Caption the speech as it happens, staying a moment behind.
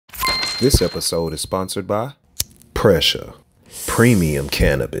This episode is sponsored by Pressure Premium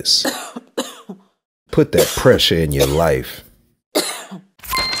Cannabis. Put that pressure in your life.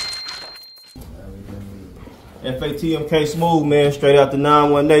 F.A.T.M, KSmoov, man, straight out the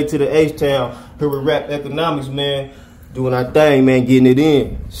 918 to the H-Town. Here with Rap Economics, man. Doing our thing, man, getting it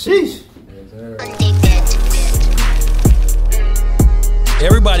in. Sheesh.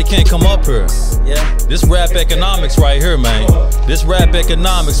 Everybody can't come up here. Yeah. This Rap Economics right here, man. This Rap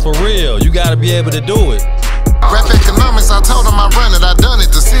Economics for real. You gotta be able to do it. Rap Economics, I told them I run it, I done it.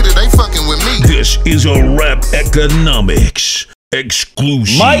 The city, they fucking with me. This is a Rap Economics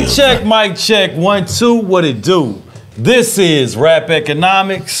exclusive. Mic check, 1, 2, what it do? This is Rap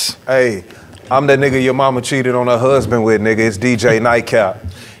Economics. Hey, I'm that nigga your mama cheated on her husband with, nigga. It's DJ Nightcap.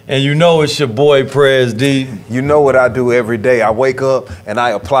 And you know it's your boy Prez D. You know what I do every day. I wake up and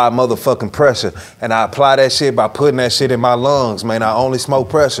I apply motherfucking pressure. And I apply that shit by putting that shit in my lungs, man. I only smoke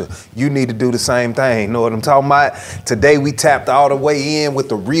pressure. You need to do the same thing. Know what I'm talking about? Today we tapped all the way in with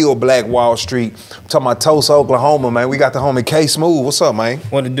the real Black Wall Street. I'm talking about Tulsa, Oklahoma, man. We got the homie KSmoov. What's up, man?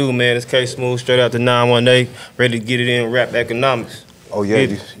 What to do, man? It's KSmoov, straight out the 918. Ready to get it in Rap Economics. Oh,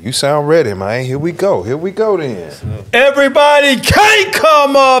 yeah, you sound ready, man. Here we go then. Everybody can't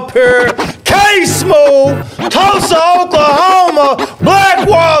come up here. KSmoov, Tulsa, Oklahoma, Black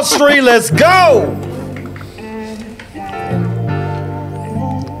Wall Street, let's go.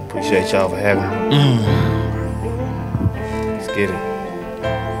 Appreciate y'all for having me. Let's get it.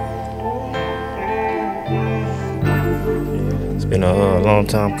 It's been a long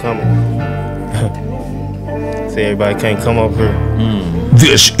time coming. See, everybody can't come up here.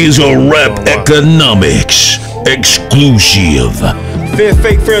 This is a Rap Economics exclusive. Fear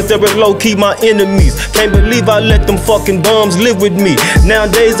fake friends that were low-key my enemies. Can't believe I let them fucking bums live with me.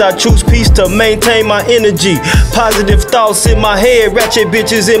 Nowadays I choose peace to maintain my energy. Positive thoughts in my head, ratchet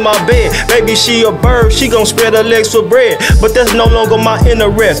bitches in my bed. Baby, she a bird, she gon' spread her legs for bread. But that's no longer my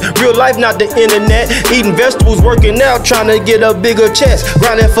interest. Real life, not the internet. Eating vegetables, working out, trying to get a bigger chest.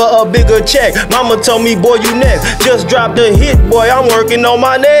 Grinding for a bigger check. Mama told me, boy, you next. Just dropped the hit, boy, I'm working on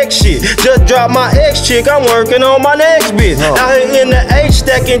my next shit. Just dropped my ex chick, I'm working on my next bitch. Out here in the H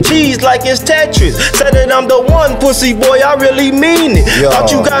stacking cheese like it's Tetris. Said that I'm the one, pussy boy, I really mean it.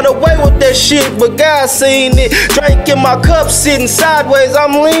 Thought you got away with that shit, but God seen it. Drink in my cup, sitting sideways,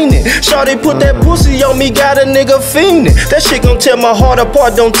 I'm leaning. Shawty put that pussy on me, got a nigga fiending. That shit gon' tear my heart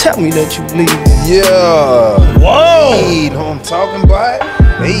apart, don't tell me that you leaving. Yeah. Whoa. Hey, know what I'm talking about?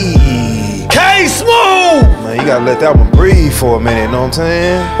 Hey. KSmoov. Man, you gotta let that one breathe for a minute, know what I'm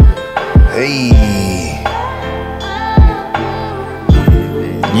saying? Hey.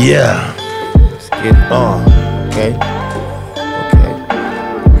 Yeah. Let's get it. Okay.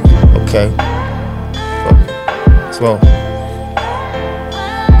 Fuck it. Let's go.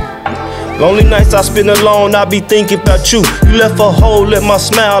 Lonely nights I spend alone, I be thinking about you. You left a hole in my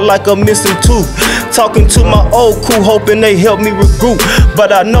smile like a missing tooth. Talking to my old crew, hoping they help me regroup.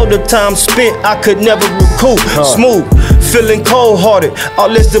 But I know the time spent, I could never recoup. Smooth, feeling cold-hearted. All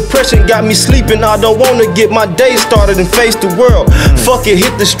this depression got me sleeping. I don't wanna get my day started and face the world. Fuck it,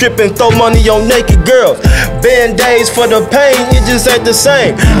 hit the strip and throw money on naked girls. Band-aids for the pain, it just ain't the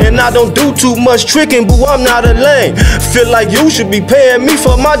same. And I don't do too much tricking, boo, I'm not a lame. Feel like you should be paying me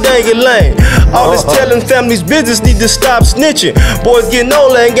for my dang lane. All this telling family's business need to stop snitching. Boys getting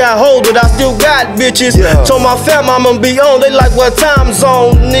older ain't got hold, but I still got bitches. Told my fam I'ma be on, they like what time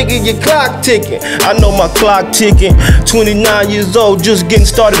zone, nigga, your clock ticking. I know my clock ticking. 29 years old, just getting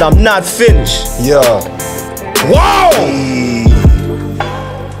started, I'm not finished. Yeah. Whoa! Hey.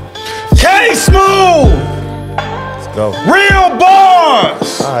 KSmoov! Let's go. Real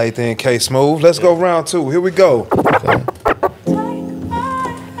bars! All right then, KSmoov. Let's go round 2. Here we go. Okay.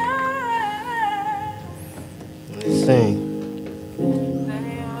 Let's sing.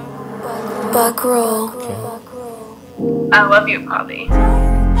 Buck roll. I love you, Bobby.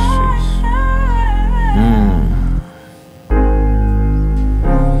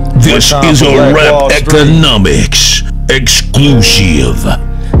 This is a Rap Economics exclusive.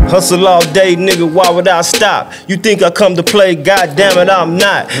 Hustle all day, nigga, why would I stop? You think I come to play, goddamn it, I'm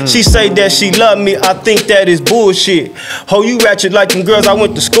not. She say that she love me, I think that is bullshit. Ho, you ratchet like them girls I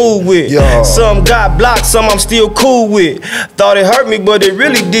went to school with. Some got blocked, some I'm still cool with. Thought it hurt me, but it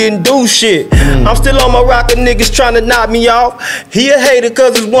really didn't do shit. I'm still on my rocker, niggas trying to knock me off. He a hater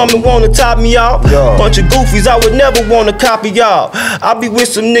cause his woman wanna top me off. Bunch of goofies, I would never wanna copy y'all. I be with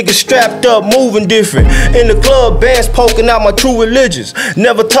some niggas strapped up, moving different. In the club, bands poking out my true religions.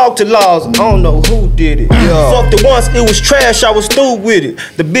 Never talk to laws, I don't know who did it. Fucked it once, it was trash, I was through with it.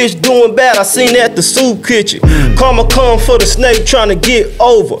 The bitch doing bad, I seen that at the soup kitchen. Karma come for the snake trying to get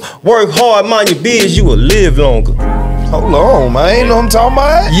over. Work hard, mind your biz, you will live longer. Hold on, man. You know what I'm talking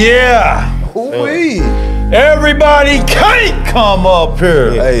about? Yeah. Ooh-wee. Everybody can't come up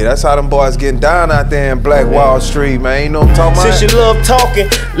here. Hey, that's how them boys getting down out there in Black Wall Street, man. You know what I'm talking about? Since you love talking,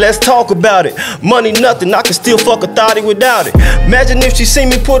 let's talk about it. Money nothing, I can still fuck a thotty without it. Imagine if she see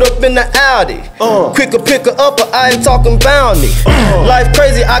me put up in the Audi. Quicker pick her up, but I ain't talking bounty. Life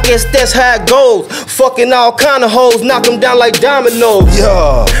crazy, I guess that's how it goes. Fucking all kind of hoes, knock them down like dominoes.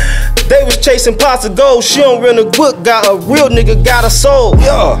 Yeah. They was chasing pots of gold. She don't rent a book, got a real nigga, got a soul.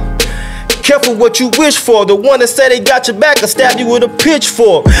 Yeah. Careful what you wish for. The one that say they got your back will stab you with a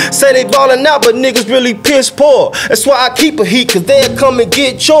pitchfork. Say they ballin' out, but niggas really piss poor. That's why I keep a heat, cause they'll come and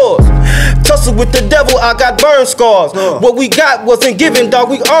get yours. Tussle with the devil, I got burn scars. What we got wasn't given, dog,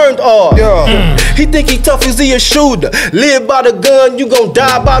 we earned ours. He think he tough, is he a shooter? Live by the gun, you gon'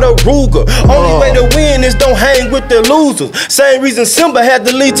 die by the Ruger. Only way to win is don't hang with the losers. Same reason Simba had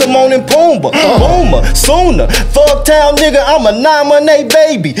to lead Timon and Pumbaa. Boomer, sooner. Fucktown nigga, I'm a 918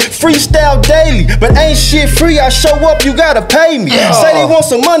 baby. Freestyle daily, but ain't shit free. I show up, you gotta pay me. Say they want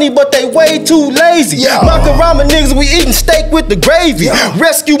some money, but they way too lazy. Macarama niggas, we eating steak with the gravy.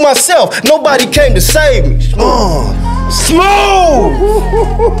 Rescue myself, nobody came to save me. Smooth!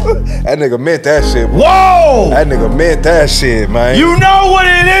 That nigga meant that shit. Whoa! That nigga meant that shit, man. You know what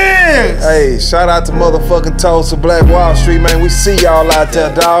it is! Hey, shout out to motherfucking Tulsa, Black Wall Street, man. We see y'all out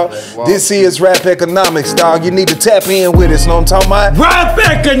there, dog. This is rap economics, dog. You need to tap in with us, know what I'm talking about? Rap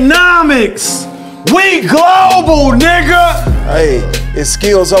economics! We global, nigga! Hey, it's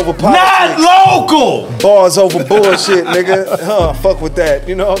skills over politics. Not local! Bars over bullshit, nigga. Fuck with that.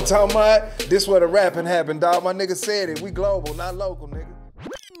 You know what I'm talking about? This where the rapping happened, dog. My nigga said it. We global, not local, nigga.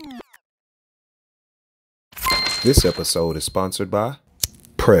 This episode is sponsored by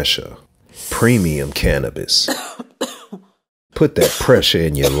Pressure. Premium cannabis. Put that pressure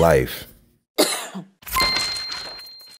in your life.